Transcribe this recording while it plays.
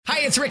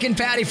Hey, it's Rick and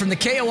Patty from the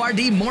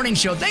KORD Morning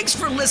Show. Thanks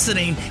for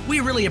listening.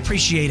 We really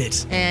appreciate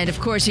it. And, of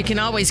course, you can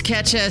always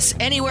catch us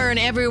anywhere and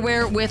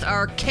everywhere with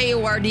our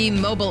KORD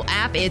mobile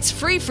app. It's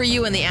free for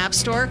you in the App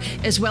Store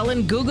as well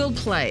in Google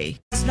Play.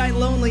 Last Night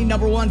Lonely,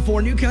 number one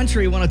for New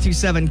Country,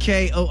 1027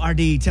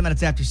 KORD. 10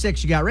 minutes after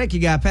 6. You got Rick, you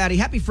got Patty.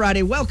 Happy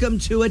Friday. Welcome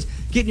to it.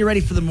 Getting you ready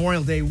for the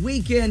Memorial Day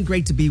weekend.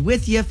 Great to be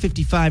with you.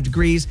 55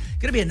 degrees.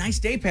 Going to be a nice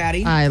day,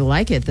 Patty. I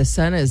like it. The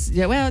sun is, we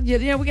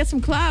got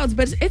some clouds,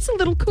 but it's a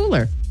little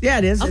cooler. Yeah,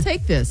 it is. I'll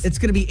take this. It's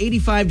going to be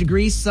 85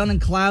 degrees, sun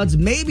and clouds,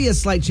 maybe a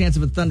slight chance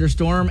of a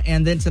thunderstorm.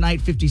 And then tonight,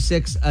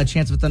 56, a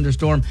chance of a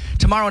thunderstorm.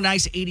 Tomorrow,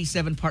 nice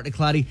 87, partly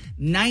cloudy,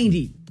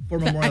 90 for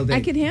Memorial Day.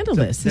 I can handle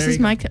this. This is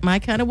my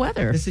kind of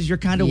weather. This is your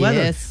kind of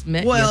weather. Yes,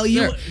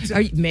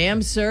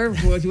 ma'am, sir,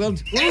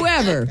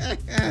 whoever.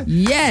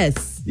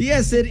 Yes.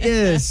 Yes, it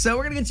is. So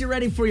we're going to get you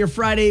ready for your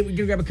Friday. We're going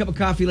to grab a cup of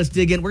coffee. Let's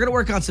dig in. We're going to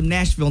work on some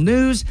Nashville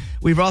news.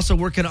 We're also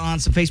working on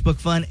some Facebook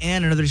fun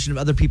and another edition of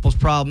Other People's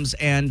Problems.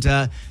 And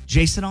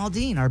Jason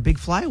Aldean, our big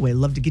flyaway.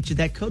 Love to get you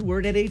that code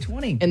word at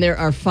 8:20. And there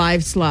are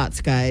 5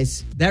 slots,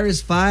 guys. There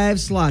is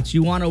 5 slots.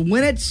 You want to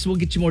win it? So we'll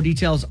get you more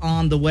details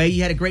on the way.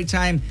 You had a great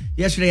time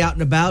yesterday out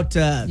and about.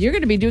 You're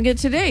going to be doing it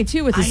today,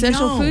 too, with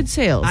Essential Food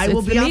Sales. I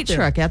will be the out meat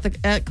there. truck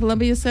at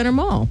Columbia Center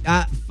Mall.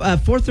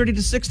 4:30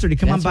 to 6:30.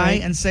 Come on by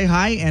right. and say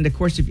hi. And, of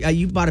course, if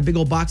you bought a big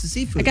old box of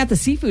seafood. I got the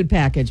seafood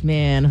package,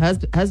 man.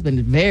 Husband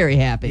is very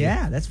happy.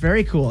 Yeah, that's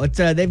very cool. It's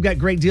they've got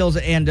great deals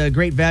and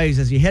great values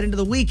as you head into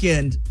the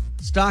weekend.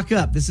 Stock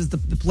up. This is the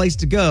place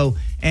to go,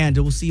 and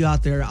we'll see you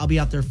out there. I'll be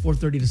out there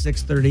 4:30 to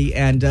 6:30,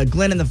 and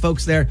Glenn and the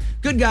folks there,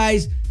 good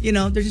guys. You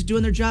know, they're just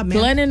doing their job, man.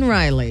 Glenn and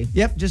Riley.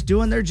 Yep, just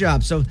doing their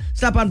job. So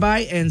stop on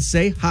by and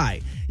say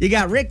hi. You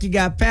got Rick, you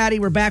got Patty.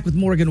 We're back with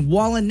Morgan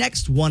Wallen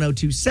next,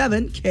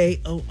 1027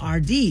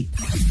 KORD.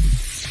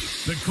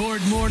 The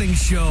Cord Morning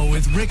Show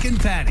with Rick and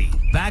Patty.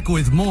 Back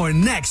with more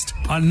next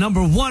on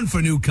number one for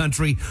New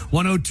Country,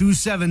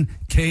 1027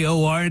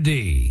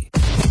 KORD.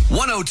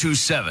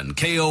 1027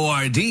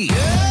 KORD.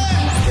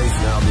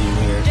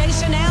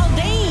 Jason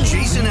Aldean.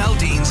 Jason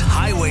Aldean's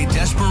Highway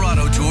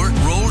Desperado Tour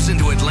rolls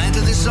into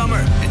Atlanta this summer,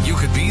 and you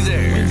could be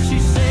there. She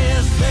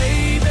says,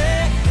 baby,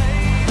 that's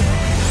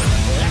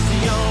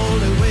the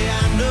only way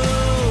I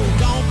know.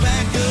 Don't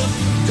back up,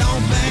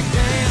 don't back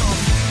down.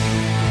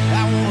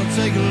 I want to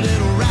take a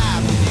little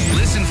ride with you.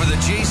 Listen for the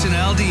Jason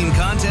Aldean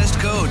contest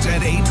codes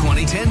at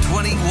 820,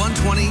 1020,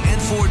 120,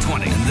 and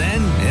 420. And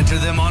then enter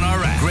them on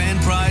our app. Grand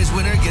prize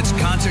winner gets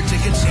concert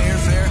tickets,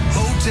 airfare,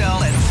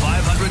 hotel, and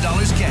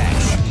 $500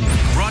 cash.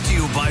 Brought to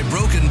you by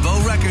Broken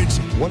Bow Records.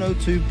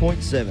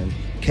 102.7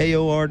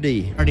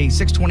 KORD.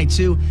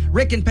 622.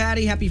 Rick and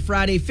Patty, happy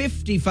Friday,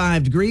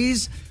 55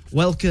 degrees.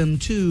 Welcome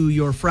to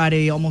your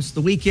Friday, almost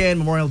the weekend,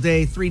 Memorial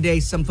Day, 3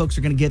 days. Some folks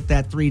are going to get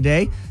that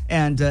 3-day.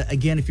 And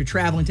again, if you're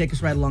traveling, take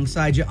us right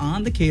alongside you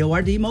on the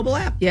KORD mobile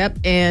app. Yep,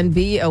 and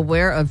be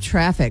aware of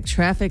traffic.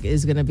 Traffic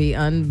is going to be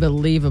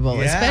unbelievable,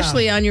 Yeah.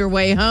 especially on your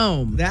way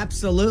home.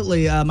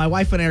 Absolutely. My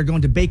wife and I are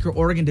going to Baker,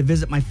 Oregon to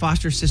visit my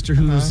foster sister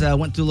who's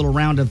went through a little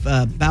round of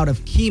bout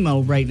of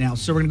chemo right now.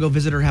 So we're going to go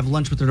visit her, have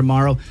lunch with her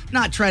tomorrow.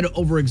 Not try to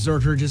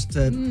overexert her, just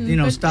to,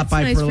 But stop it's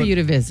by nice for a for you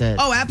to visit.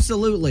 Oh,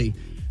 absolutely.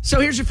 So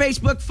here's your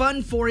Facebook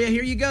fun for you.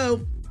 Here you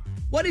go.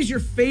 What is your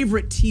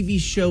favorite TV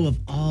show of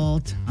all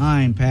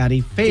time,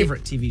 Patty?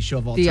 Favorite TV show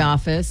of all The time?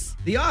 Office.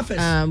 The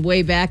Office.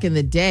 Way back in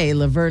the day,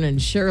 Laverne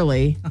and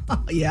Shirley.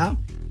 Yeah.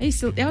 I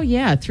used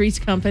to, Three's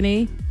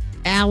Company,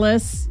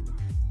 Alice.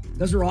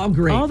 Those are all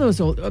great. All those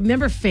old.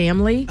 Remember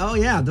Family? Oh,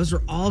 yeah. Those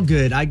are all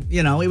good.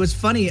 It was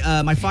funny.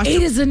 My 8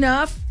 is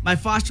enough. My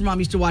foster mom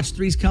used to watch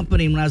Three's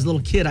Company when I was a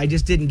little kid. I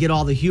just didn't get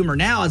all the humor.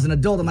 Now, as an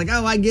adult, I'm like,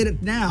 oh, I get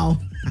it now.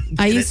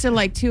 I used to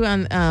like, too,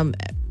 on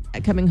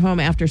coming home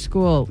after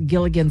school,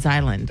 Gilligan's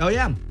Island. Oh,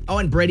 yeah. Oh,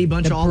 and Brady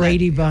Bunch. The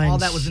Brady Bunch. All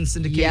that was in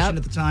syndication Yep.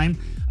 at the time.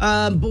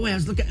 Boy, I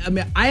was looking. I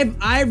mean,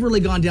 I've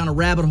really gone down a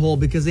rabbit hole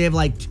because they have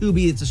like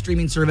Tubi. It's a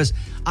streaming service.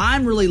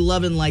 I'm really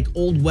loving like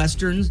old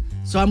westerns.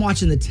 So I'm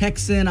watching The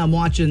Texan. I'm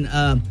watching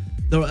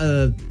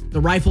the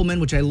Rifleman,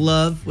 which I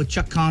love, with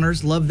Chuck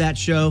Connors. Love that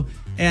show.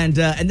 And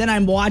then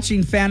I'm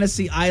watching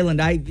Fantasy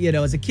Island.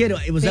 As a kid,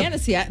 it was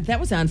Fantasy, that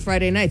was on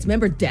Friday nights.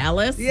 Remember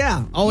Dallas?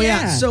 Yeah. Oh,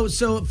 yeah.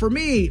 So for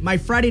me, my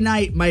Friday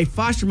night, my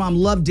foster mom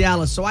loved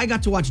Dallas, so I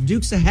got to watch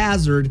Dukes of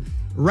Hazzard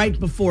right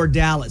before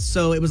Dallas.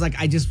 So it was like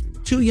I just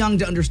too young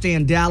to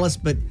understand Dallas,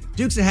 but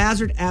Dukes of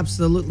Hazzard,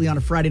 absolutely on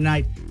a Friday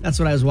night. That's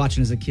what I was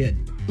watching as a kid.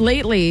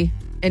 Lately,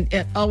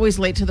 and always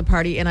late to the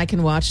party, and I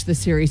can watch the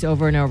series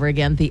over and over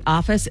again. The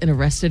Office and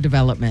Arrested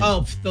Development.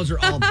 Oh, those are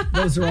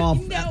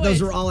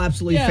all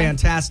absolutely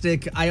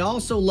fantastic. I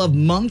also love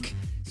Monk.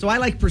 So I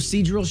like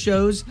procedural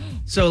shows.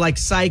 So like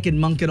Psych and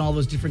Monk and all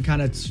those different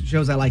kind of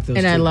shows. I like those.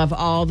 And too. I love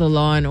all the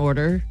Law and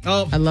Order.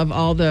 Oh. I love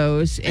all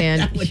those.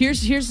 And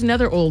here's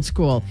another old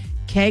school.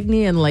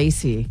 Cagney and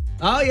Lacey.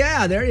 Oh,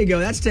 yeah, there you go.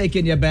 That's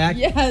taking you back.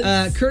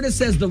 Yes. Curtis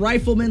says The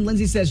Rifleman.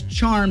 Lindsay says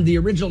Charmed, the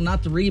original,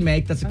 not the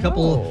remake. That's a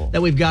couple that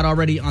we've got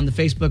already on the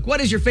Facebook. What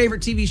is your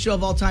favorite TV show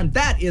of all time?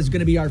 That is going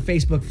to be our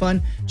Facebook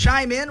fun.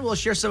 Chime in. We'll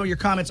share some of your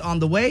comments on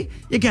the way.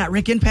 You got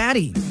Rick and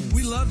Patty.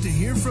 We love to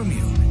hear from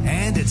you,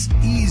 and it's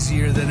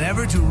easier than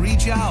ever to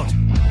reach out.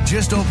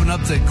 Just open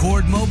up the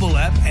Cord mobile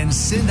app and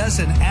send us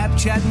an app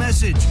chat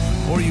message,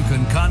 or you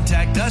can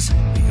contact us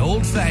the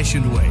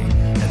old-fashioned way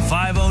at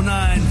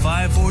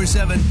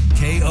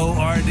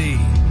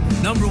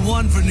 509-547-KORD. Number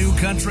one for New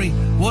Country,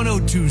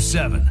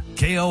 1027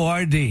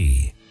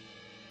 KORD.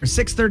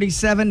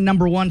 637,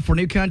 number one for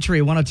New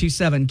Country,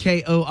 1027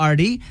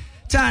 KORD.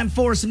 Time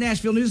for some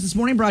Nashville news this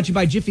morning, brought to you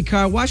by Jiffy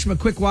Car Wash. From a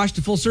quick wash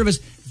to full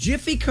service,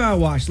 Jiffy Car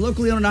Wash,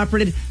 locally owned and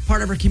operated,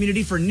 part of our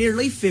community for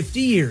nearly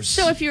 50 years.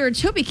 So if you're a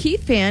Toby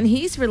Keith fan,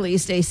 he's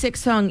released a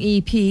 6-song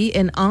EP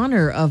in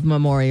honor of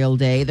Memorial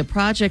Day. The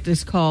project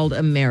is called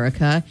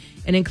America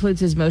and includes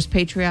his most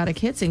patriotic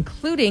hits,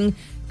 including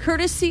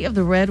Courtesy of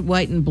the Red,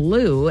 White, and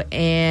Blue.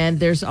 And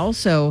there's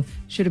also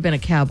Should Have Been a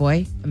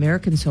Cowboy,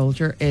 American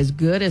Soldier, As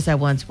Good as I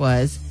Once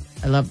Was,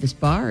 I Love This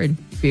Bar, and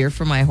Fear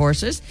for My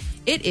Horses.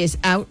 It is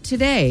out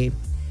today.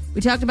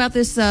 We talked about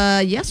this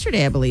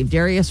yesterday, I believe.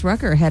 Darius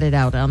Rucker headed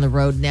out on the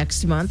road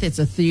next month. It's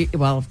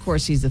of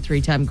course, he's a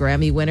 3-time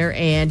Grammy winner,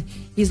 and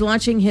he's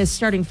launching his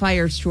Starting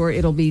Fires tour.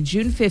 It'll be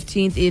June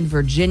 15th in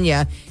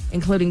Virginia,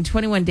 including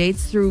 21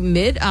 dates through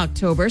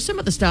mid-October. Some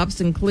of the stops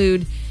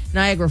include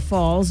Niagara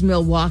Falls,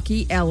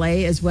 Milwaukee,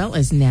 LA, as well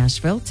as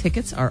Nashville.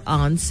 Tickets are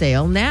on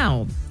sale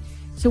now.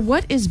 So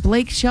what is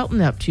Blake Shelton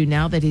up to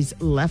now that he's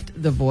left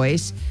The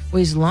Voice? Well,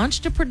 he's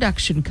launched a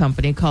production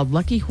company called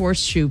Lucky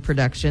Horseshoe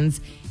Productions,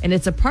 and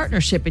it's a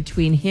partnership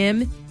between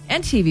him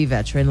and TV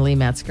veteran Lee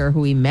Metzger,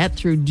 who he met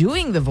through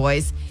doing The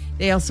Voice.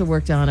 They also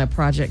worked on a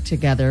project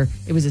together.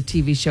 It was a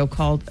TV show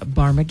called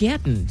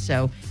Barmageddon.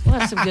 So we'll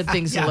have some good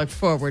things to look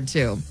forward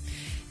to.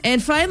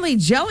 And finally,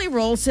 Jelly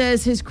Roll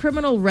says his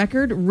criminal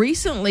record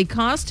recently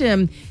cost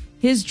him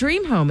his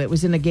dream home. It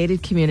was in a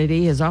gated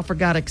community. His offer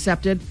got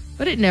accepted,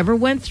 but it never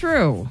went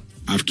through.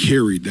 I've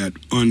carried that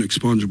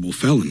unexpungible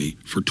felony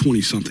for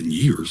 20-something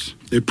years.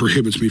 It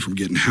prohibits me from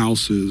getting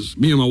houses.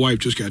 Me and my wife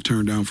just got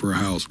turned down for a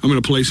house. I'm in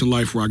a place in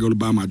life where I go to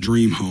buy my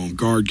dream home,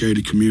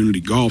 guard-gated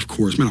community, golf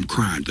course. Man, I'm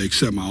crying. They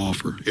accept my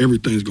offer.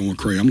 Everything's going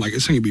crazy. I'm like,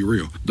 this ain't be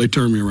real. They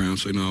turn me around and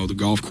say, no, the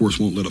golf course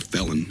won't let a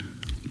felon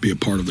be a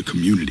part of the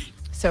community.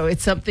 So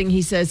it's something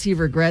he says he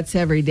regrets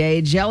every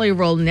day. Jelly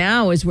Roll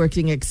now is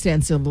working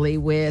extensively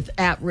with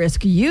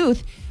at-risk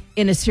youth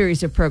in a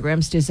series of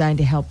programs designed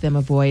to help them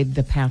avoid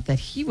the path that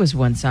he was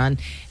once on.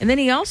 And then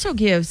he also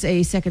gives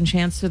a second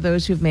chance to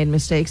those who've made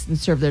mistakes and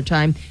served their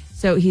time.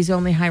 So he's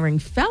only hiring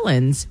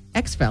felons,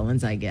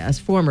 ex-felons, I guess,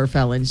 former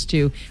felons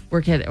to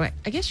work at.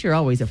 I guess you're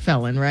always a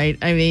felon, right?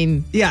 I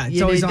mean, yeah,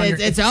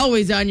 it's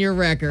always on your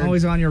record.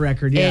 Always on your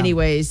record, yeah.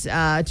 Anyways,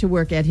 to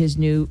work at his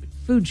new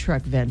food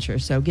truck venture.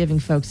 So giving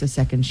folks a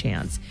second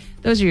chance.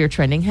 Those are your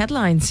trending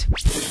headlines.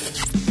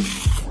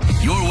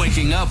 You're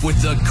waking up with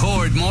the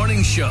Cord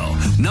Morning Show.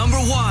 Number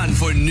one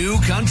for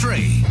New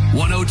Country.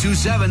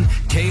 1027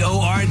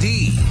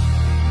 KORD.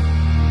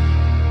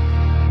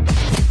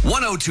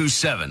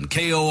 1027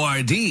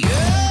 KORD.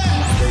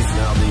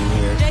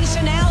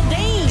 Jason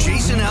Aldean.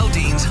 Jason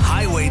Aldean's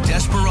Highway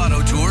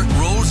Desperado Tour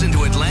rolls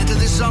into Atlanta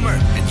this summer,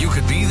 and you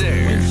could be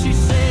there. She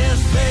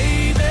says,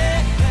 baby,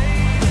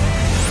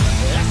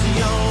 that's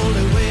the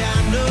only way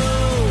I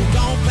know.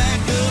 Don't back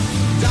up,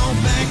 don't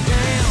back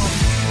down.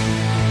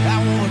 I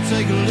want to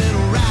take a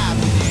little ride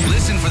with you.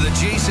 Listen for the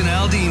Jason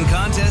Aldean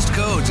contest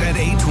codes at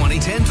 820,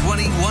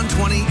 1020,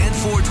 120, and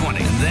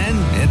 420. And then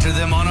enter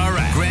them on our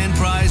app. Grand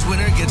prize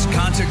winner gets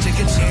concert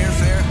tickets,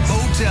 airfare,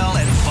 hotel,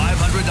 and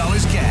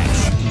 $500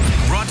 cash.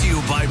 Brought to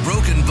you by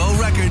Broken Bow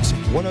Records.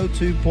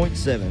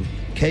 102.7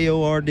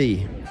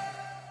 KORD.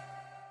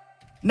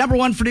 Number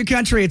one for New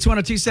Country, it's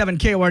 1027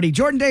 KORD.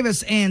 Jordan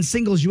Davis and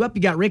Singles You Up.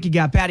 You got Rick, you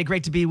got Patty.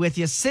 Great to be with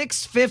you.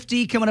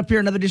 6:50 coming up here,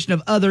 another edition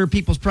of Other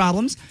People's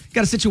Problems.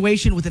 Got a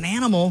situation with an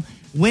animal.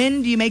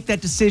 When do you make that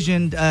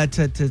decision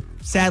to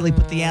sadly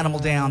put the animal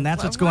down?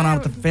 That's what's going on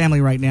with the family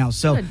right now.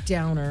 So what a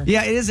downer.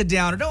 Yeah, it is a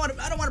downer. I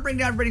don't want to bring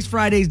down everybody's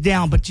Fridays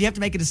down, but you have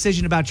to make a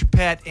decision about your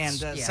pet, and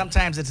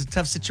sometimes it's a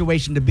tough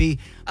situation to be.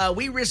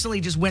 We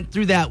recently just went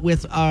through that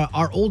with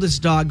our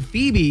oldest dog,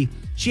 Phoebe.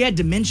 She had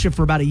dementia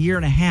for about a year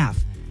and a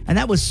half. And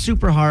that was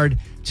super hard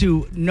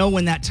to know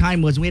when that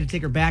time was. We had to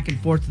take her back and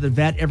forth to the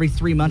vet every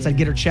 3 months. I'd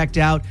get her checked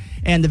out.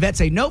 And the vet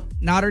say, nope,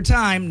 not her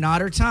time, not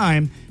her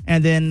time.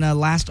 And then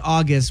last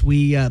August,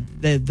 the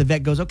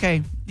vet goes,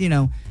 okay,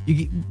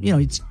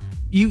 it's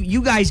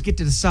you guys get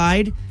to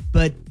decide,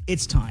 but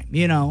it's time,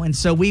 And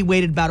so we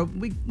waited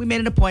we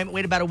made an appointment,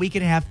 waited about a week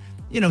and a half.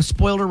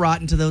 Spoiled or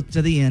rotten to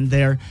the end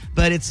there.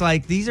 But it's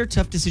like, these are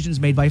tough decisions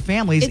made by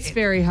families. It's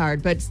very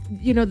hard. But,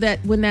 that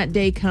when that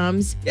day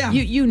comes,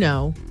 you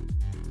know.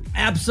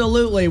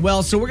 Absolutely.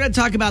 Well, so we're going to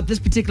talk about this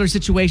particular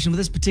situation with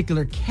this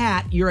particular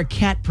cat. You're a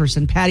cat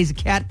person. Patty's a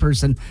cat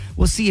person.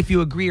 We'll see if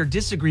you agree or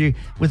disagree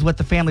with what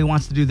the family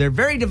wants to do. They're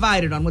very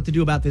divided on what to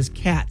do about this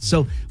cat.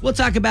 So we'll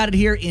talk about it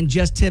here in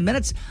just 10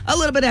 minutes. A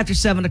little bit after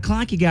 7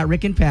 o'clock, you got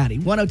Rick and Patty.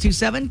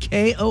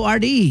 102.7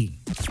 KORD.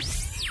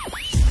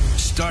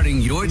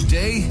 Starting your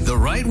day the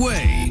right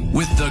way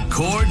with the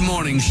Cord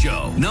Morning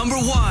Show. Number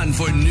 1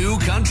 for New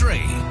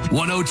Country.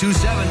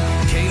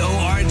 102.7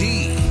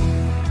 KORD.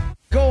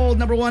 Gold,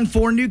 number 1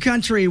 for New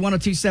Country,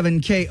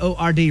 102.7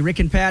 KORD. Rick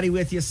and Patty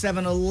with you,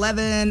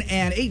 7-11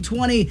 and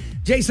 8:20.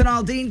 Jason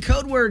Aldean,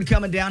 code word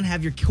coming down.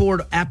 Have your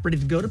Cord app ready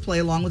to go to play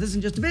along with us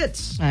in just a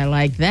bit. I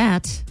like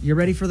that. You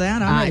ready for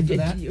that? I'm ready for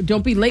that.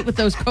 Don't be late with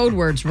those code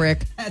words,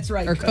 Rick. That's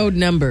right. Or code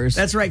numbers.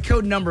 That's right,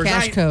 code numbers.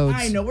 Cash codes.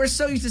 I know. We're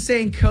so used to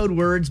saying code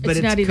words, but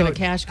it's not even code. a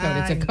cash code.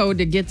 It's a code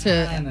to get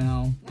to I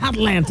know.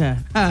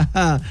 Atlanta.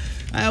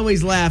 I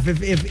always laugh.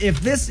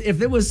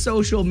 If it was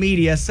social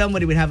media,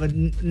 somebody would have a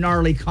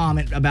gnarly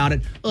comment about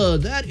it.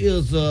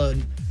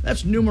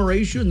 That's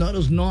numeration.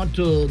 That's not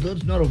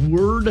a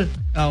word.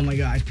 Oh my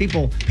gosh,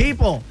 people. We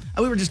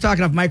were just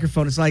talking off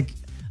microphone. It's like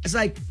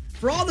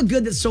for all the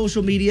good that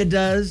social media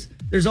does,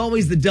 there's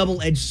always the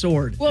double-edged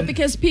sword. Well,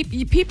 because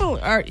people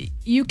are,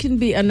 you can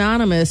be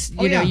anonymous.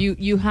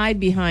 You hide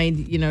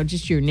behind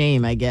just your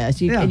name, I guess.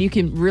 And you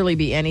can really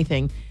be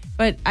anything.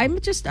 But I'm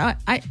just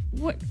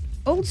what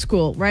old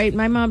school, right?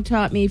 My mom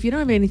taught me if you don't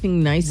have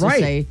anything nice to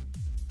say,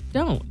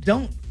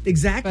 don't.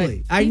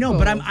 Exactly. But I know,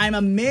 but I'm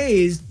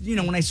amazed,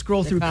 when I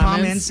scroll through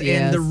comments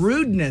and the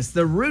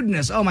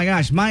rudeness. Oh my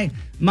gosh.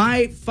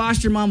 My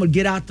foster mom would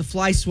get out the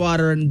fly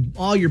swatter and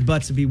all your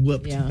butts would be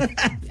whooped. Yeah.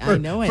 I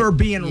know it. For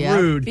being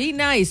rude. Be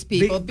nice,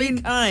 people.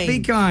 Be kind. Be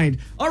kind.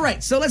 All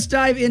right, so let's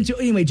dive into,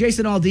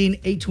 Jason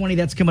Aldean, 8:20,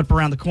 that's coming up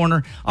around the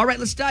corner. All right,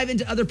 let's dive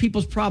into other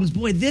people's problems.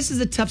 Boy, this is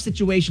a tough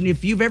situation.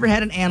 If you've ever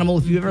had an animal,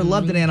 if you've ever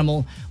loved an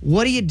animal,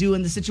 what do you do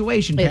in the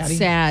situation, Patty? It's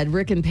sad.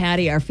 Rick and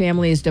Patty, our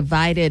family is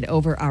divided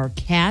over our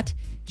cat.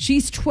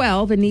 She's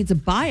 12 and needs a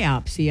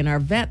biopsy, and our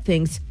vet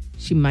thinks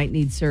she might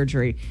need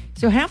surgery.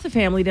 So half the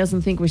family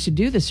doesn't think we should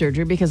do the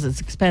surgery because it's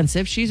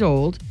expensive. She's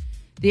old.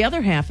 The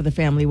other half of the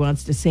family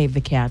wants to save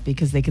the cat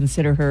because they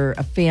consider her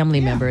a family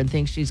member and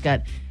think she's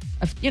got,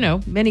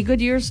 many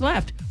good years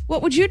left.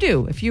 What would you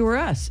do if you were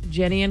us,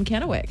 Jenny and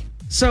Kennewick?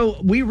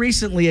 So we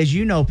recently, as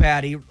you know,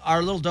 Patty,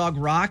 our little dog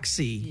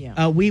Roxy,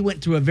 we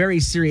went through a very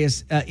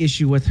serious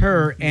issue with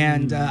her,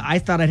 and I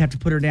thought I'd have to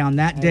put her down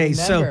that day.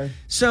 Remember.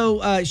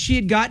 So she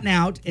had gotten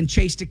out and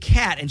chased a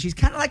cat, and she's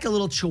kind of like a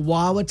little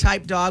Chihuahua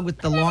type dog with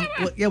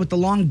the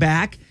long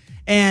back.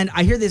 And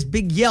I hear this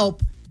big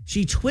yelp.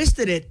 She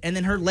twisted it, and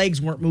then her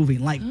legs weren't moving,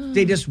 like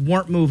they just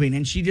weren't moving.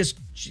 And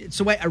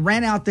so I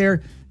ran out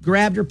there,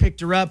 grabbed her, picked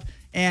her up.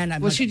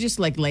 And was she just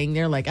like laying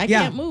there like, I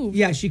can't move?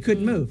 Yeah, she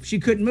couldn't move. She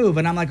couldn't move.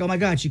 And I'm like, oh my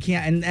God, she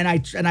can't. And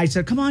I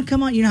said, come on.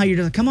 You know how you're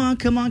just like, come on.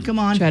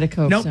 Try to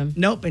coax him.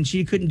 Nope. And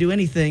she couldn't do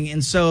anything.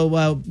 And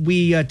so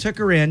we took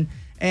her in,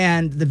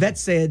 and the vet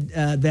said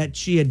that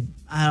she had,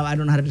 I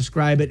don't know how to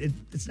describe it.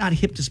 It's not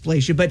hip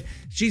dysplasia, but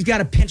she's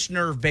got a pinched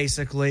nerve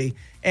basically.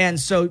 And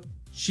so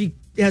she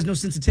has no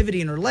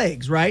sensitivity in her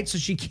legs, right? So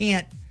she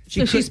can't.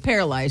 She's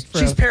paralyzed.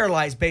 She's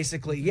paralyzed,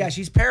 basically. Yeah,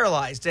 she's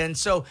paralyzed. And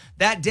so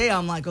that day,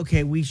 I'm like,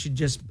 okay,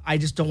 I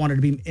just don't want her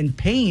to be in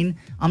pain.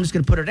 I'm just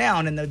going to put her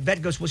down. And the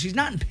vet goes, well, she's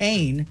not in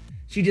pain.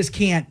 She just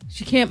can't.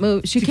 She can't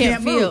move. She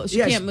can't feel. She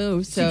can't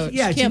move. So she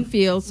can't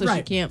feel. So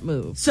right. She can't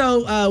move.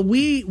 So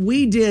we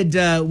did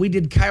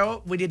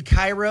chiro. We did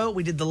chiro.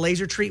 We did the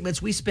laser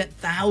treatments. We spent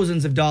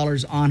thousands of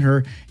dollars on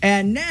her.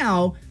 And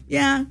now,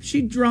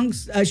 she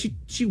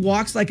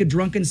walks like a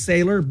drunken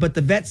sailor. But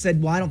the vet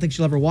said, well, I don't think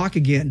she'll ever walk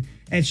again.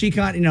 And she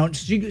can't,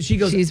 she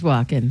goes. She's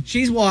walking.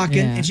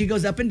 And she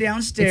goes up and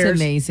down stairs.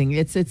 It's amazing.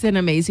 It's an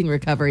amazing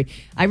recovery.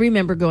 I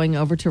remember going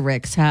over to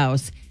Rick's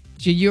house,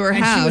 to your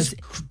house,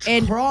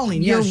 and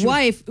crawling. Your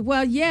wife.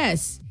 Well,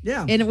 yes.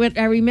 Yeah. And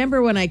I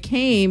remember when I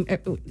came,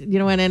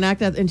 when I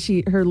knocked out, and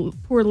her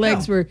poor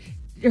legs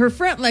her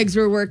front legs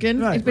were working,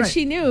 but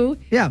she knew.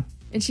 Yeah.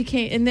 And she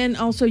came, and then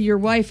also your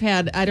wife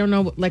had, I don't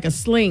know, like a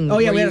sling. Oh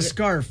yeah, we had a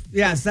scarf.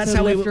 Yes, that's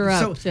how we would.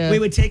 We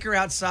would take her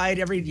outside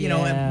every,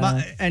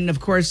 and of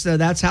course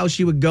that's how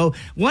she would go.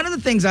 One of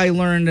the things I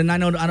learned, and I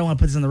know I don't want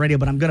to put this on the radio,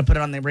 but I'm going to put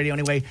it on the radio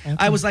anyway. Okay.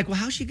 I was like, well,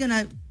 how's she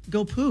gonna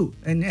go poo?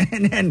 And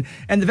the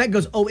vet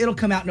goes, oh, it'll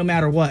come out no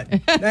matter what.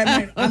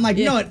 I'm like,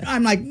 no,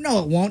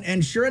 it won't.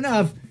 And sure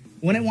enough,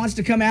 when it wants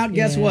to come out,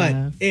 guess what?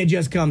 It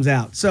just comes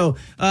out. So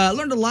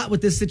learned a lot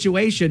with this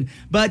situation.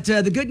 But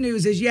the good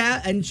news is,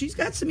 and she's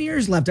got some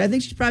years left. I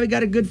think she's probably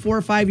got a good 4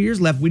 or 5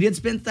 years left. We did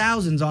spend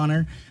thousands on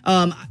her.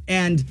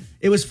 And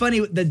it was funny,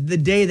 the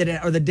day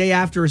the day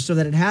after or so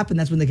that it happened,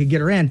 that's when they could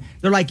get her in.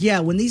 They're like,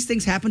 when these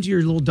things happen to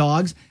your little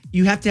dogs,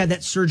 you have to have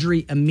that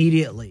surgery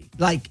immediately.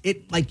 Like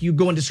you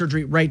go into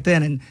surgery right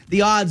then. And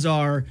the odds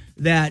are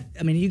that,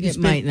 you can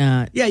spend. Might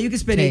not. Yeah, you can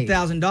spend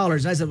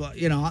 $8,000. I said,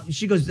 well,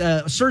 she goes,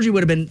 surgery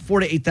would have been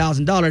 $4,000 to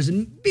 $8,000.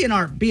 And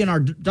being our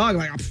dog,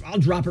 like, I'll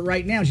drop it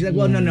right now. She's like,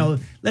 well, no,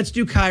 let's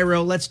do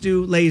chiro, let's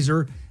do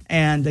laser.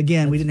 And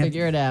again, we didn't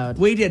Figure it out.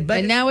 We did, but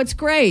and now it's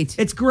great.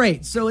 it's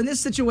great. So in this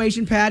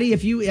situation, Patty,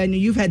 and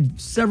you've had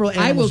several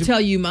animals. I will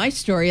tell you my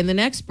story in the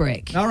next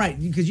break. All right,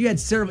 because you had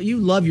several. You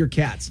love your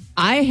cats.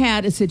 I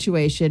had a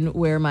situation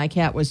where my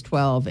cat was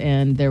 12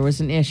 and there was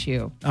an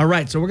issue. All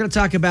right, so we're going to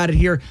talk about it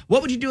here.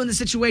 What would you do in this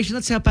situation?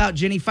 Let's help out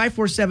Jenny.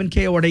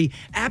 547-KORD.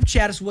 App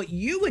chat us what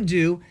you would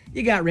do.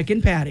 You got Rick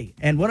and Patty.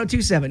 And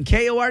 102.7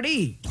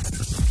 KORD.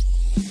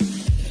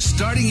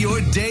 Starting your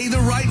day the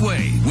right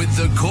way with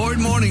the Cord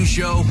Morning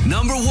Show,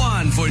 number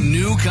 1 for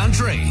New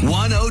Country,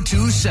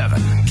 102.7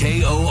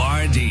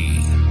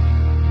 KORD.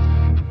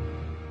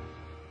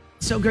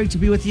 So great to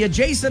be with you.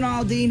 Jason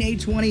Aldean,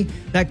 820.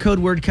 That code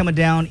word coming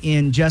down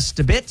in just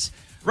a bit.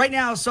 Right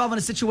now, solving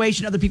a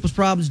situation, other people's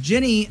problems.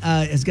 Jenny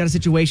has got a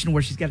situation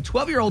where she's got a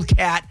 12-year-old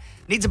cat,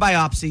 needs a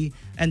biopsy,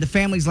 and the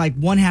family's like,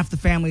 one half the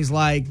family's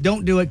like,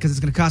 don't do it because it's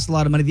going to cost a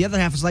lot of money. The other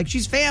half is like,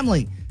 she's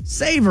family.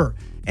 Save her.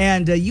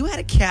 And you had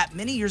a cat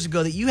many years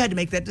ago that you had to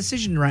make that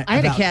decision right I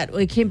had about. a cat.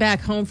 We came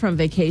back home from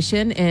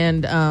vacation,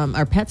 and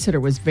our pet sitter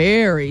was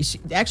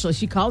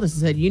she called us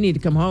and said, you need to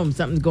come home.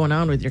 Something's going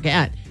on with your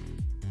cat.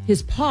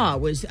 His paw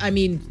was,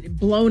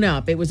 blown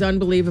up. It was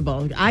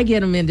unbelievable. I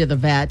get him into the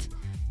vet,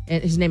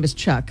 and his name is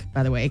Chuck,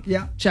 by the way.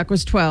 Yeah. Chuck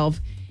was 12,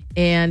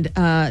 and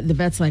the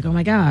vet's like, oh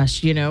my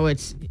gosh,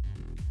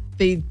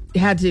 they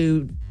had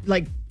to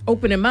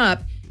open him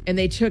up. And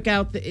they took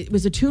out, it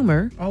was a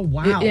tumor. Oh,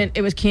 wow.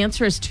 It was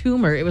cancerous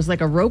tumor. It was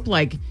like a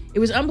rope-like, it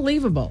was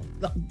unbelievable.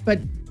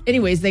 But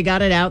anyways, they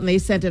got it out and they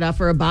sent it off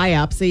for a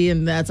biopsy,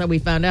 and that's how we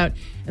found out.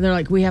 And they're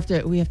like, we have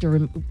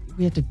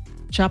to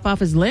chop off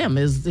his limb,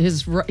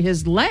 his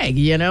leg,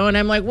 And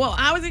I'm like, well,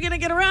 how is he going to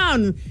get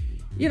around?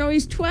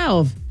 He's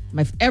 12.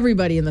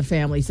 Everybody in the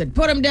family said,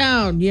 put him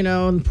down,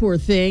 and poor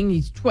thing,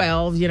 he's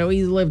 12,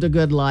 he's lived a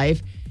good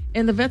life.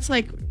 And the vet's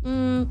like,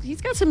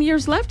 he's got some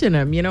years left in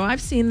him.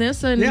 I've seen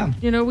this, and,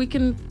 we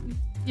can,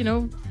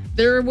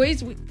 there are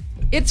ways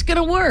it's going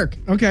to work.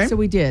 Okay. So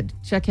we did.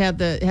 Chuck had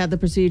the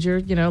procedure,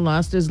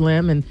 lost his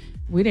limb, and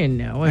we didn't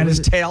know. And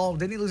his tail.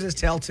 Didn't he lose his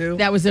tail, too?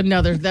 That was,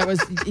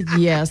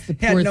 yes, the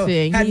poor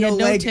thing. He had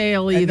no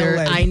tail either.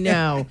 I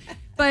know.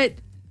 But,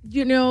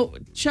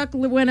 Chuck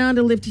went on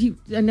to live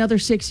another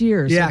 6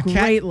 years. Yeah,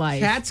 great life.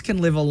 Cats can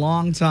live a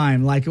long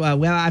time.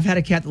 I've had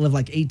a cat that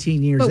lived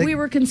 18 years. But we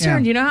were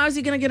concerned. How is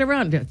he going to get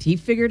around? He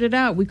figured it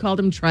out. We called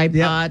him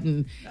Tripod,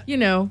 and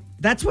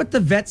That's what the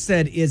vet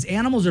said. Is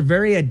animals are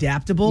very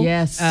adaptable.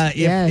 Yes.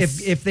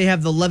 If they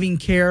have the loving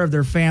care of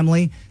their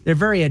family, they're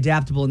very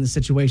adaptable in the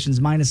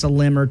situations. Minus a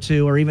limb or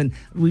two, or even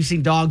we've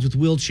seen dogs with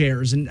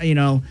wheelchairs and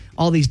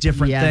all these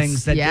different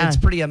things. It's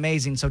pretty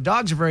amazing. So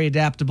dogs are very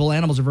adaptable.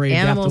 Animals are very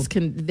adaptable.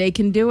 They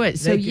can do it.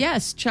 So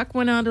yes, Chuck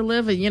went on to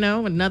live.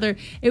 Another.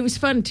 It was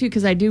fun too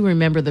because I do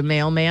remember the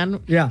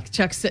mailman. Yeah.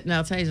 Chuck sitting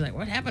outside. He's like,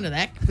 "What happened to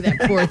that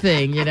poor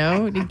thing?"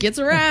 He gets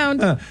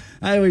around.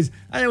 I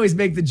always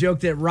make the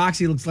joke that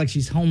Roxy looks like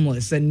she's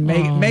homeless, and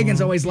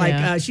Megan's always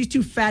like, she's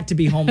too fat to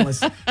be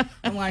homeless.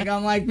 I'm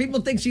like,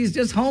 people think she's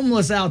just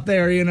homeless out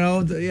there,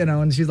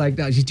 and she's like,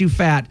 no, she's too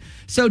fat.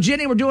 So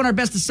Jenny, we're doing our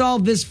best to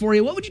solve this for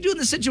you. What would you do in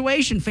this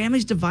situation?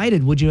 Family's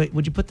divided. Would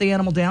you put the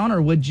animal down, or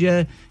would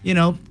you,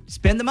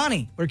 spend the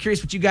money? We're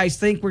curious what you guys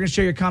think. We're gonna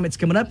share your comments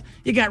coming up.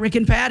 You got Rick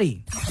and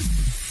Patty.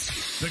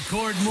 The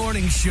Cord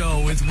Morning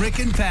Show with Rick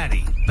and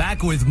Patty.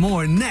 Back with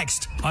more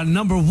next on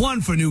number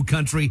 1 for New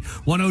Country,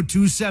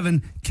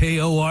 102.7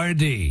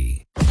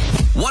 KORD.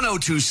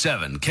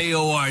 102.7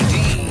 KORD.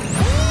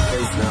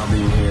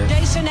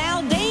 Jason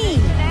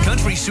Aldean.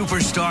 Country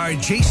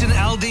superstar Jason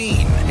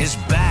Aldean is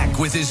back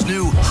with his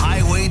new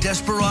Highway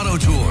Desperado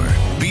tour.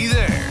 Be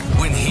there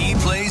when he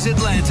plays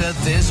Atlanta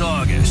this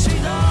August.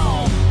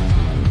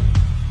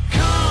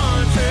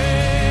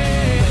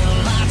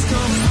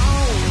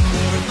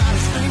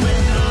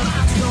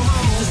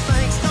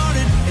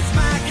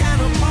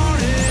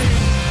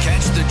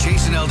 Catch the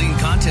Jason Aldean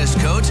contest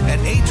codes at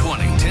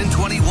 820,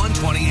 1020,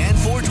 120, and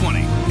 420.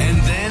 And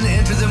then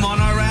enter them on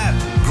our app.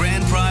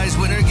 Grand prize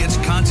winner gets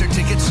concert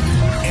tickets,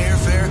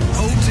 airfare,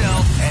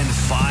 hotel, and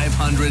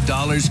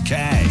 $500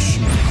 cash.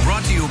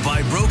 Brought to you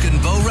by Broken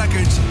Bow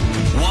Records,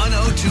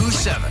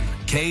 102.7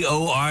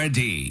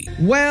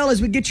 KORD. Well,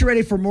 as we get you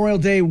ready for Memorial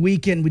Day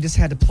weekend, we just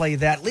had to play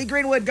that. Lee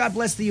Greenwood, God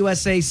bless the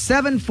USA,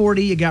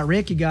 740. You got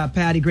Rick, you got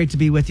Patty. Great to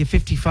be with you.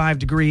 55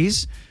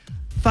 degrees.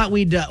 Thought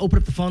we'd open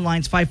up the phone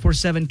lines,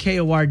 547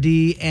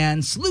 KORD,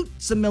 and salute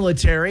some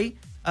military.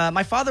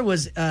 My father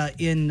was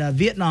in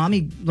Vietnam.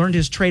 He learned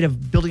his trade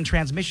of building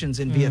transmissions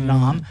in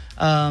Vietnam,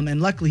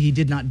 and luckily he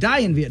did not die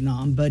in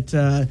Vietnam, but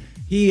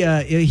he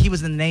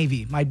was in the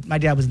Navy. My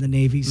dad was in the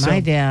Navy. So.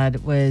 My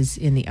dad was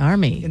in the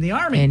Army. In the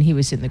Army. And he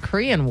was in the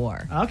Korean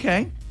War.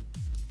 Okay.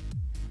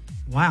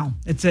 Wow.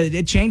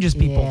 It changes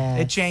people.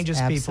 Yes, it changes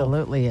people.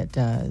 Absolutely it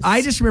does.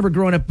 I just remember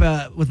growing up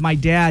with my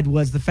dad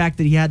was the fact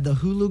that he had the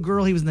Hulu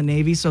girl. He was in the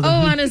Navy. So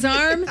on his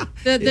arm?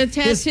 The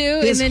tattoo?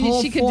 his and then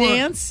whole she could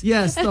dance?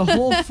 Yes, the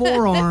whole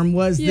forearm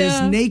was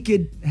this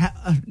naked,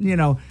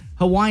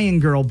 Hawaiian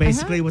girl,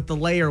 basically, with the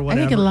lei or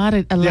whatever. I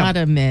think a lot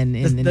of men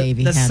in the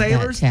Navy had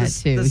sailors, that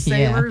tattoo. The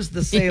sailors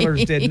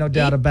did, no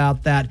doubt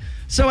about that.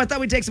 So I thought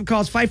we'd take some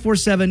calls,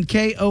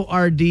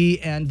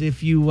 547-KORD, and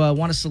if you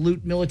want to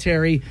salute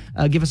military,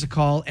 give us a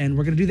call, and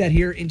we're going to do that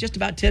here in just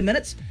about 10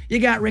 minutes. You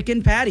got Rick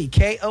and Patty,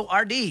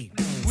 KORD.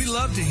 We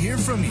love to hear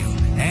from you,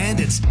 and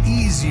it's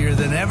easier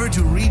than ever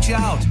to reach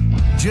out.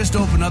 Just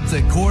open up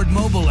the Cord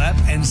mobile app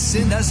and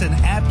send us an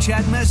app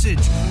chat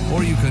message,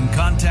 or you can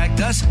contact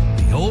us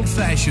the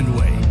old-fashioned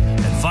way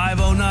at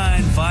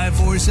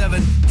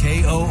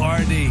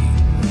 509-547-KORD.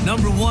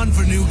 Number one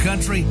for New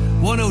Country,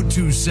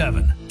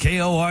 1027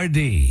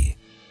 KORD.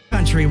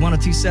 Country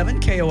 1027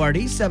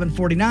 KORD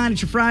 749.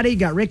 It's your Friday. You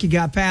got Rick, you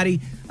got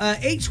Patty.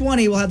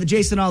 820, we'll have the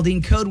Jason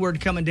Aldean code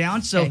word coming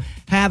down, so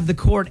have the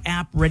Cord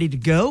app ready to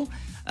go.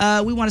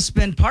 We want to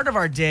spend part of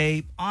our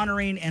day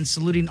honoring and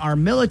saluting our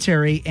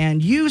military,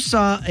 and you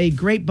saw a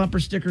great bumper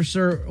sticker,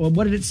 sir.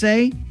 What did it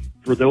say?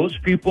 For those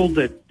people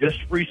that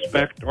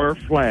disrespect our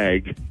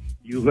flag,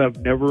 you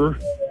have never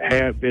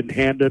been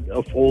handed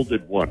a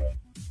folded one.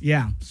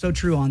 Yeah, so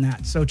true on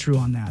that. So true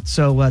on that.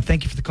 So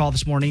thank you for the call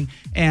this morning.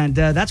 And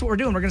that's what we're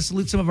doing. We're going to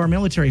salute some of our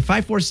military.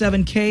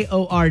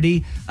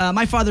 547-KORD.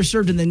 My father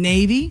served in the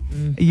Navy.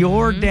 Mm-hmm.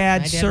 Your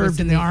dad served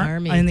in the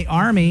Army. In the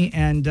Army.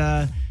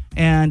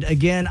 And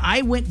again,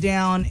 I went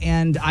down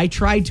and I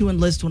tried to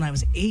enlist when I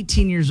was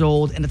 18 years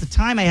old. And at the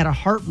time, I had a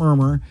heart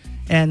murmur.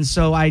 And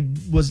so I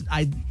was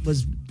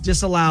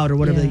disallowed or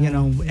whatever,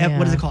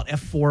 what is it called?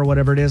 F4 or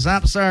whatever it is.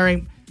 I'm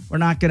sorry. We're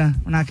not gonna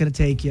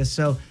take you.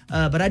 So,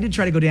 but I did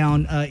try to go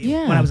down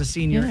when I was a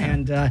senior,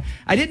 and I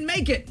didn't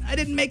make it. I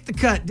didn't make the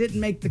cut.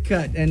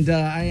 And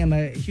I am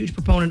a huge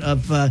proponent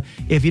of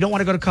if you don't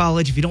want to go to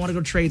college, if you don't want to go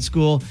to trade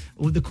school,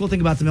 the cool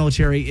thing about the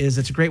military is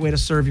it's a great way to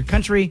serve your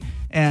country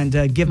and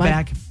give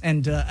back.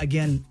 And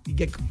again, you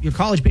get your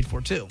college paid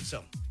for too.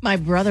 So. My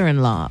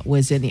brother-in-law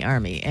was in the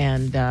Army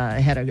and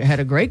had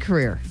a great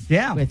career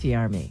with the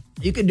Army.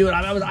 You can do it.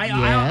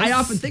 I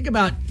often think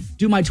about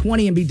do my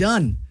 20 and be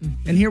done.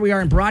 And here we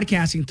are in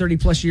broadcasting 30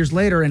 plus years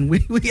later, and we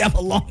have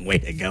a long way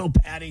to go,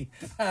 Patty,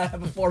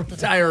 before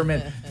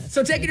retirement.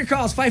 So taking your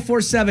calls,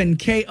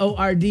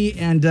 547-KORD,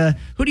 and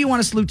who do you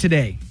want to salute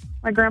today?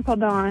 My grandpa,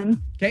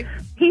 Don. Okay.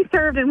 He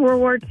served in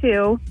World War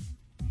II,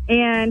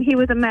 and he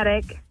was a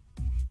medic.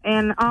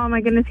 And, oh,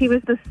 my goodness, he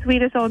was the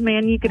sweetest old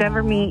man you could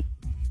ever meet.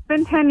 It's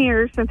been 10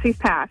 years since he's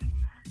passed.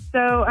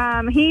 So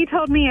he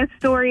told me a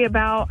story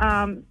about,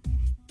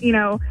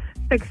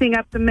 fixing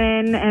up the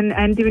men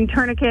and doing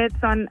tourniquets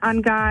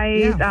on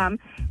guys. Yeah.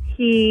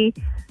 He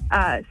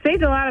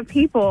saved a lot of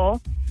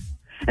people.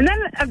 And then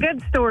a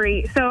good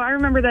story. So I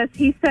remember this.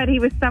 He said he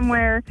was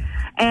somewhere,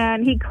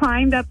 and he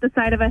climbed up the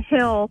side of a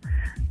hill.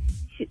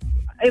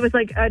 It was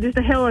like just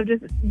a hill of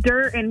just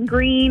dirt and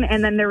green,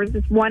 and then there was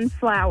this one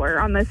flower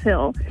on this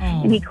hill.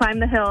 Oh. And he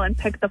climbed the hill and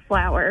picked the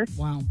flower.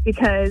 Wow.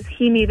 Because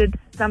he needed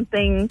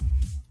something,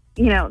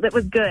 that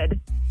was good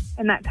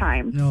in that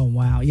time. Oh,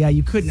 wow. Yeah,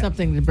 you couldn't.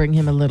 Something to bring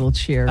him a little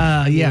cheer.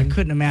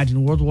 Couldn't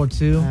imagine World War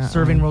II,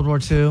 serving World War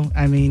II.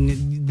 I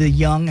mean, the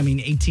young,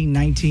 18,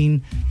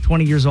 19,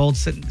 20 years old,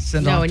 sitting off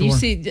and to you war.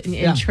 see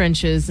in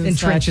trenches and such.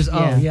 Trenches,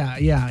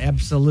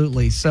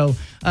 absolutely. So,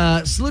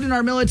 saluting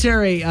our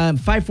military,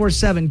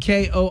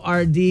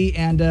 547-KORD,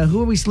 and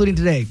who are we saluting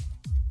today?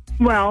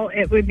 Well,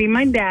 it would be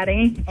my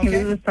daddy. Okay. He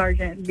was a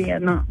sergeant in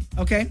Vietnam.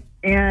 Okay.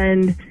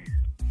 And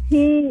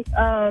he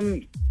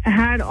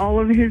had all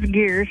of his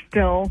gear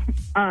still.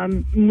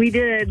 We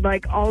did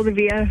all the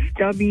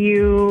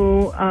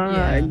VFW,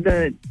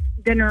 the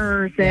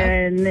dinners,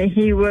 and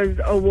he was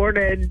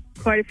awarded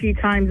quite a few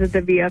times at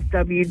the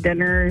VFW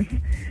dinners.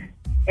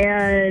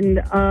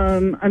 And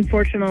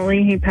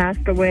unfortunately, he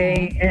passed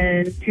away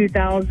in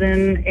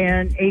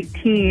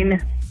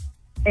 2018.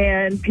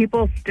 And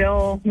people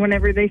still,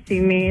 whenever they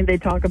see me, they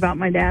talk about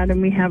my dad, and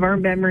we have our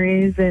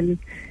memories. And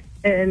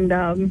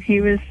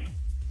he was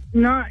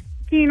not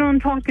keen on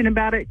talking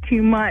about it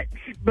too much,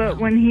 but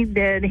when he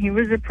did, he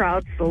was a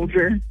proud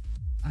soldier.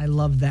 I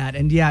love that.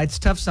 And it's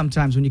tough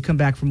sometimes when you come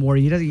back from war.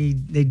 You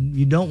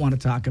don't want to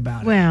talk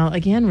about it. Well,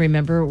 again,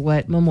 remember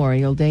what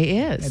Memorial Day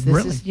is. This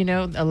really is,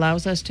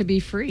 allows us to be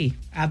free.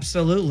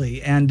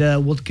 Absolutely. And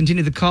we'll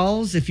continue the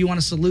calls. If you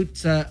want to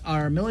salute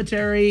our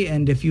military,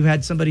 and if you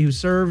had somebody who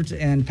served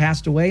and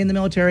passed away in the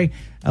military,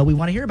 we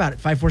want to hear about it.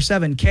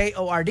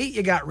 547-KORD.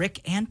 You got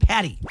Rick and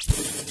Patty.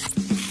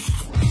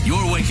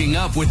 You're waking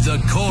up with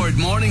the Cord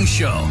Morning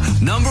Show.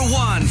 Number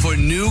one for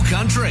New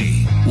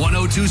Country.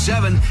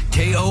 1027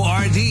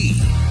 KORD.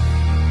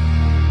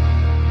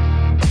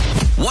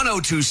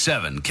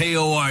 1027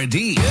 KORD.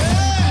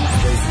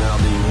 Jason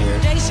Aldean here.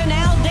 Jason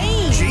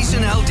Aldean.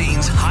 Jason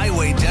Aldean's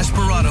Highway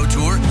Desperado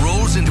Tour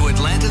rolls into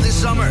Atlanta this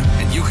summer,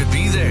 and you could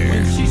be there.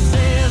 When she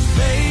says,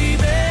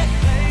 baby,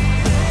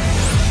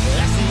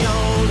 that's the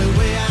only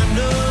way I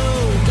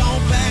know.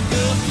 Don't back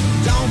up,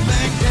 don't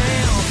back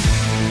down.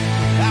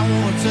 I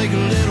want to take a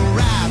little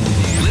ride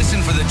with you.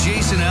 Listen for the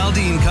Jason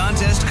Aldean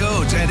contest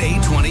codes at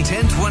 820,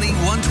 1020,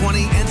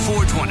 120, and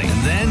 420.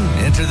 And then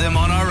enter them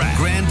on our app.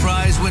 Grand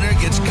prize winner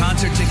gets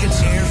concert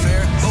tickets,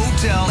 airfare,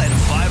 hotel, and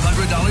 $500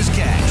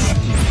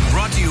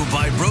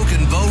 by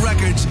Broken Bow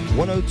Records.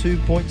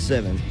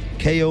 102.7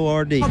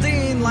 KORD.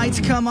 Aldine, lights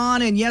come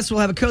on, and yes, we'll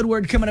have a code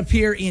word coming up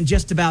here in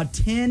just about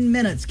 10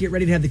 minutes. Get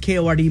ready to have the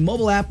KORD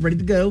mobile app ready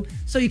to go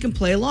so you can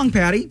play along,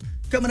 Patty.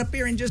 Coming up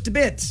here in just a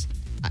bit.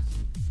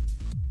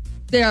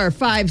 There are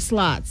 5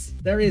 slots.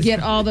 There is.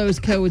 Get all those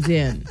codes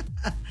in.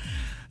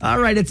 All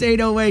right, it's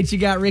 8:08. You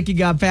got Rick, you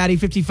got Patty,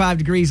 55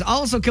 degrees.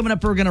 Also coming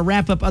up, we're going to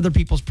wrap up other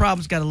people's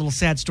problems. Got a little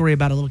sad story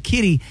about a little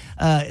kitty.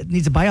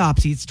 Needs a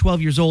biopsy. It's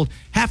 12 years old.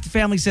 Half the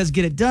family says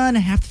get it done.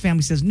 Half the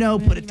family says no,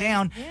 put it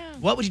down. Yeah.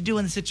 What would you do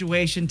in the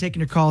situation?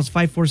 Taking your calls,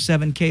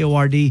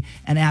 547-KORD,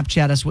 and app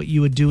chat us what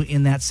you would do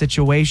in that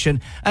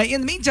situation.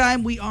 In the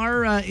meantime, we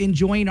are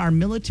enjoying our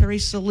military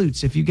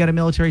salutes. If you've got a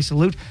military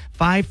salute,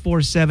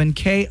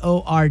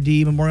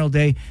 547-KORD, Memorial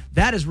Day.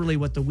 That is really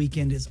what the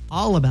weekend is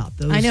all about.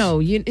 I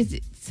know.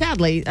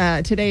 Sadly,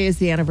 today is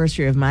the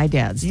anniversary of my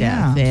dad's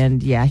death.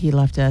 And he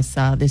left us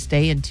this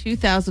day in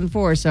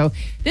 2004. So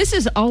this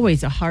is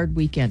always a hard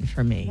weekend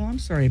for me. Well, I'm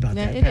sorry about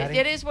that, Patty.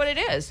 It is what it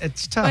is.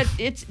 It's tough. But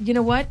it's, you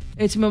know what?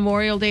 It's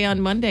Memorial Day on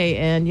Monday,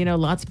 and,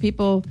 lots of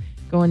people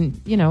go and,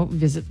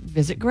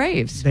 visit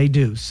graves. They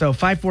do. So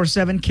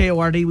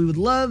 547-KORD, we would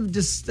love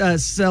to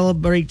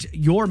celebrate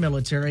your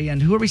military.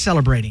 And who are we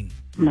celebrating?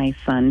 My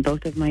son,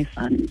 both of my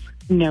sons.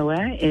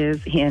 Noah is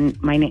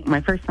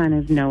my first son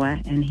is Noah,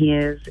 and he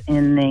is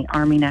in the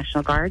Army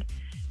National Guard,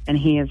 and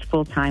he is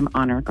full-time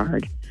honor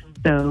guard.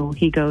 So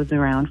he goes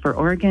around for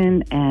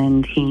Oregon,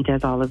 and he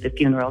does all of the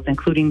funerals,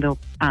 including the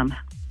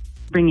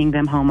bringing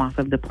them home off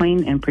of the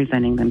plane and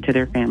presenting them to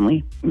their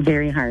family.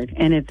 Very hard,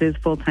 and it's his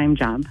full-time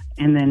job.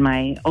 And then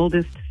my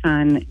oldest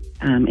son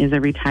is a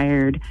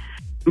retired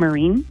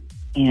Marine,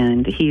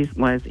 and he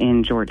was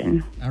in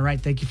Jordan. All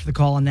right, thank you for the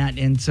call on that.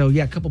 And so,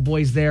 a couple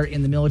boys there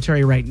in the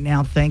military right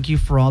now. Thank you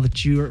for all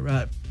that you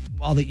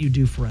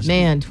do for us.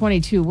 Man,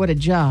 22, what a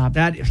job!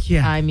 That's a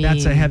heavy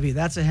weight.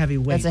 That's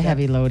a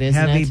heavy load, isn't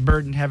it? Heavy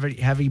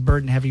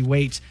burden, heavy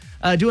weight.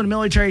 Doing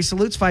military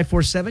salutes,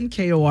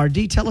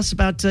 547-KORD. Tell us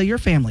about your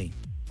family.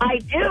 I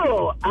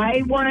do.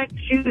 I want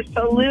to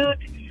salute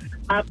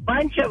a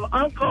bunch of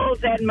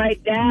uncles and my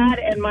dad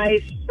and my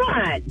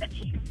son.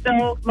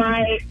 So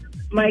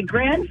my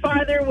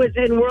grandfather was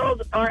in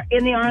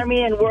the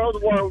Army in World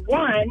War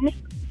I,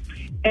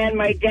 and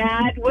my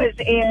dad was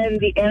in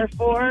the Air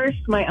Force.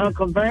 My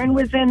Uncle Vern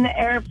was in the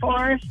Air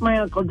Force. My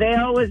Uncle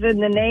Dale was in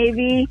the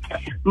Navy.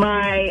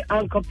 My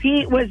Uncle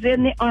Pete was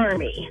in the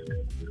Army.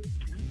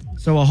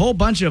 So a whole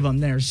bunch of them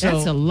there. So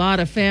that's a lot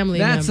of family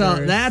members.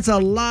 That's a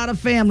lot of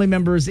family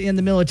members in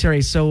the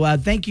military. So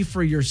thank you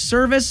for your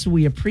service.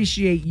 We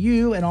appreciate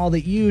you and all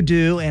that you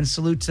do. And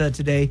salute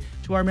today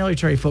to our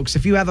military folks.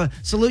 If you have a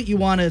salute you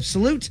want to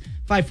salute,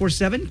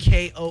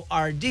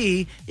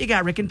 547-KORD. You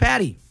got Rick and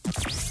Patty.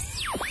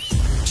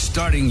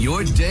 Starting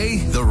your day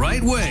the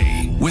right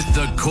way with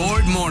the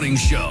Cord Morning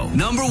Show.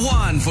 Number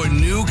 1 for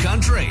New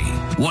Country.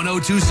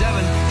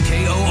 1027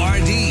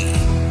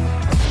 KORD.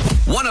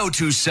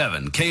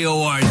 1027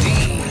 KORD.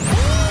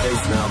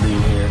 Jason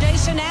Aldean here.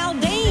 Jason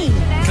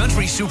Aldean.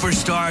 Country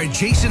superstar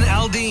Jason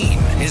Aldean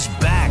is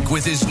back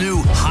with his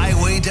new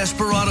Highway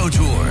Desperado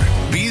tour.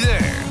 Be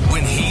there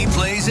when he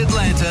plays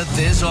Atlanta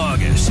this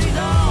August.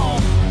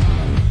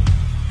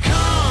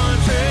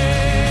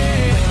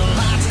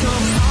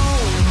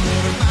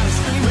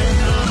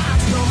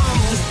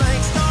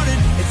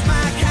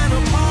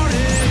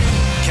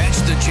 Catch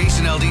the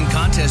Jason Aldean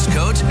contest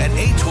codes at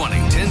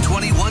 820,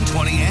 1020,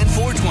 120, and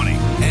 420.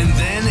 And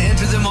then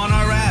enter them on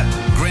our app.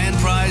 Grand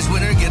prize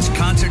winner gets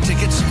concert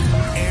tickets,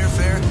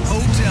 airfare,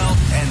 hotel,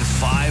 and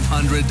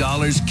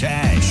 $500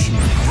 cash.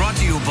 Brought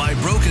to you by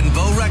Broken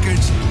Bow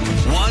Records,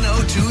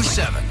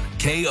 1027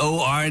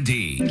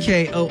 KORD.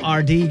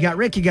 KORD. You got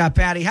Rick, you got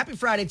Patty. Happy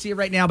Friday to you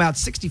right now, about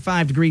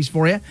 65 degrees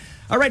for you.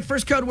 All right,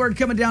 first code word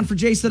coming down for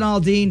Jason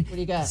Aldean. What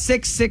do you got?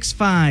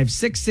 665.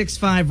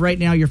 665 right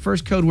now. Your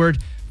first code word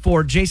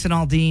for Jason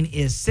Aldean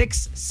is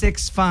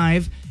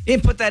 665.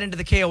 Input that into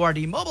the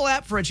KORD mobile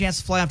app for a chance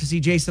to fly out to see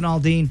Jason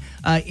Aldean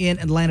in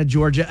Atlanta,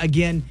 Georgia.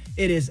 Again,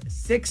 it is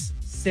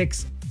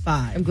 665.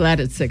 I'm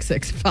glad it's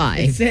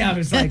 665. Yeah, I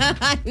was like,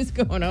 I was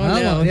going,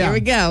 here we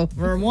go.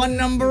 We're one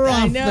number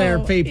off there,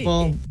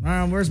 people.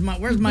 Where's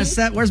my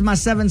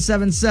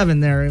 777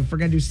 there? If we're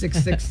gonna do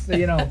 66,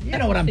 you know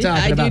what I'm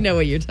talking about. I do know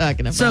what you're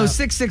talking about. So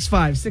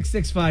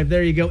 665.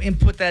 There you go.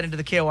 Input that into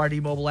the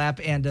KORD mobile app,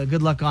 and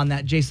good luck on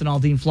that Jason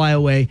Aldean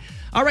flyaway.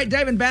 All right,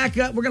 diving back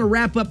up, we're gonna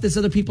wrap up this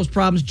other people's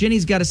problems.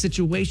 Jenny's got a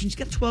situation. She's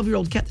got a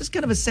 12-year-old cat. This is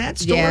kind of a sad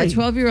story. Yeah, a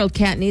 12-year-old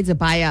cat needs a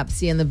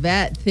biopsy, and the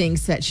vet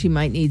thinks that she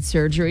might need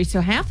surgery.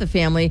 So half the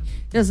family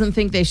doesn't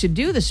think they should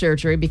do the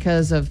surgery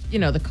because of,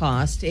 the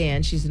cost,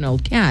 and she's an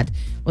old cat.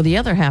 Well, the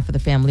other half of the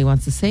family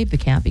wants to save the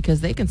cat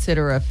because they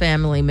consider her a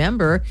family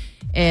member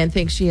and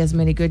think she has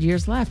many good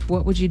years left.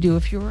 What would you do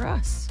if you were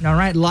us? All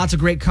right, lots of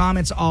great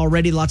comments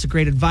already, lots of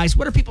great advice.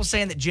 What are people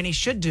saying that Jenny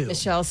should do?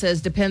 Michelle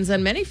says, depends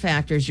on many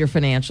factors, your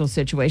financial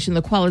situation,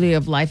 the quality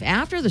of life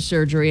after the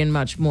surgery, and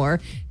much more.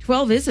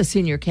 12 is a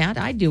senior cat.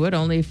 I'd do it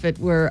only if it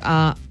were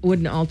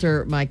wouldn't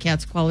alter my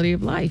cat's quality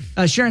of life.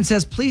 Sharon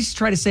says, please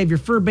try to save your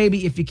fur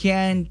baby if you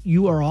can.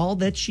 You are all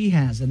that she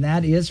has. And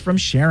that is from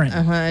Sharon.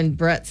 And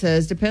Brett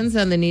says, depends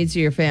on the needs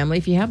of your family.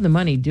 If you have the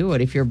money, do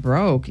it. If you're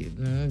broke,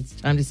 it's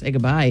time to say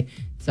goodbye.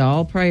 It's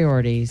all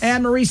priorities.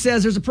 And Marie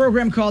says there's a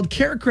program called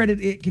Care Credit.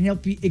 It can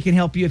help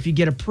you if you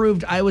get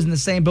approved. I was in the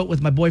same boat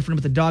with my boyfriend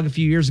with a dog a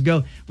few years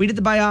ago. We did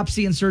the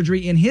biopsy and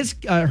surgery. In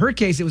her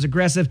case, it was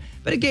aggressive,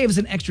 but it gave us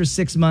an extra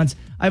 6 months.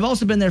 I've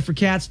also been there for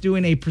cats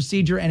doing a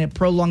procedure and it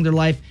prolonged their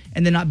life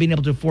and then not being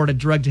able to afford a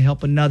drug to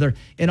help another.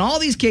 In all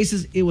these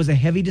cases, it was a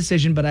heavy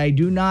decision, but I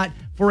do not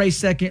for a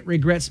second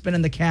regret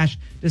spending the cash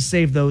to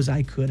save those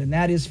I could. And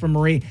that is from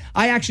Marie.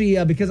 I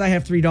actually, because I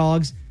have 3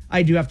 dogs,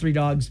 I do have 3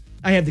 dogs.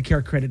 I have the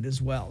Care Credit as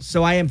well,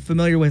 so I am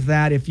familiar with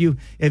that. If you've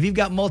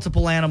got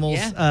multiple animals,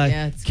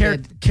 it's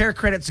Care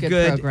Credit's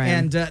good, program.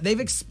 and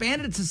they've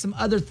expanded it to some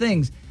other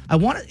things.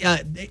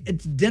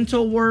 It's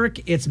dental work,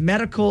 it's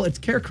medical, it's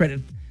Care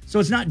Credit,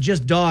 so it's not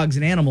just dogs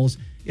and animals.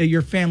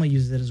 Your family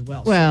uses it as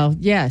well. Well,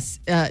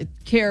 yes,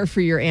 care for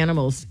your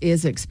animals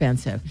is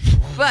expensive,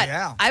 but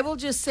I will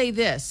just say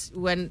this: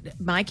 when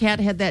my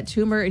cat had that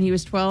tumor and he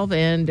was 12,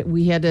 and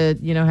we had to,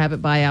 have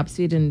it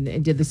biopsied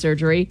and did the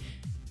surgery.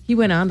 He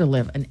went on to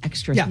live an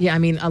extra,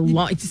 a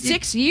long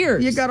 6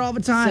 years. You got all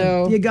the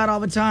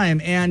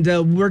time. And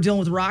we're dealing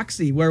with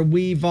Roxy, where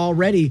we've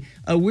already,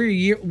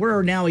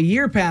 we're now a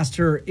year past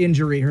her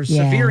injury, her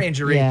severe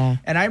injury. Yeah.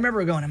 And I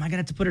remember going, am I going to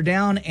have to put her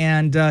down?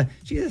 And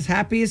she's as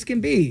happy as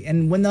can be.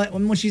 And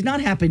when she's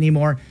not happy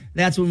anymore,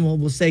 that's when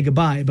we'll say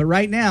goodbye. But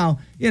right now,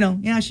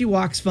 she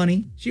walks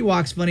funny.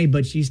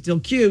 But she's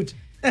still cute.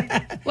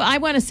 Well, I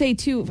want to say,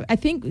 too, I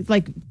think,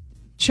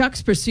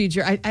 Chuck's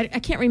procedure, I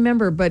can't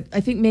remember, but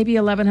I think maybe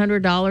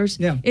 $1,100.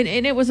 Yeah.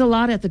 And it was a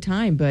lot at the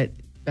time, but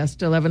best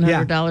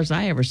 $1,100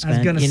 I ever spent. I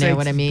was going to say,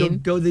 what I mean?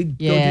 Go do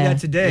that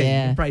today.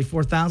 Yeah. Probably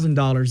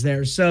 $4,000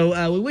 there.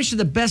 So we wish you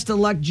the best of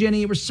luck,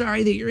 Jenny. We're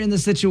sorry that you're in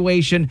this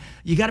situation.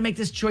 You got to make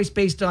this choice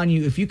based on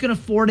you. If you can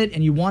afford it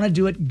and you want to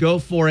do it, go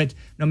for it,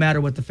 no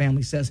matter what the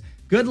family says.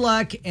 Good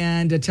luck,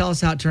 and tell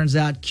us how it turns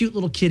out. Cute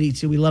little kitty,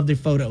 too. We love the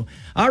photo.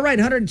 All right,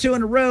 102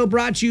 in a row,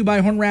 brought to you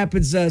by Horn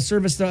Rapids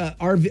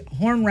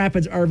Horn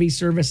Rapids RV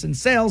Service and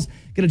Sales.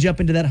 Going to jump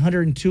into that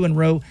 102 in a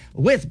row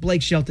with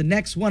Blake Shelton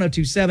next,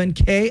 102.7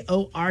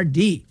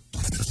 KORD.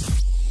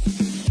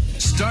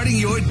 Starting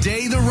your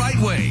day the right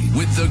way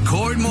with the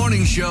Cord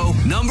Morning Show,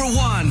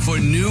 #1 for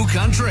New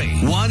Country,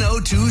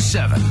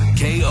 102.7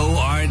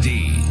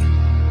 KORD.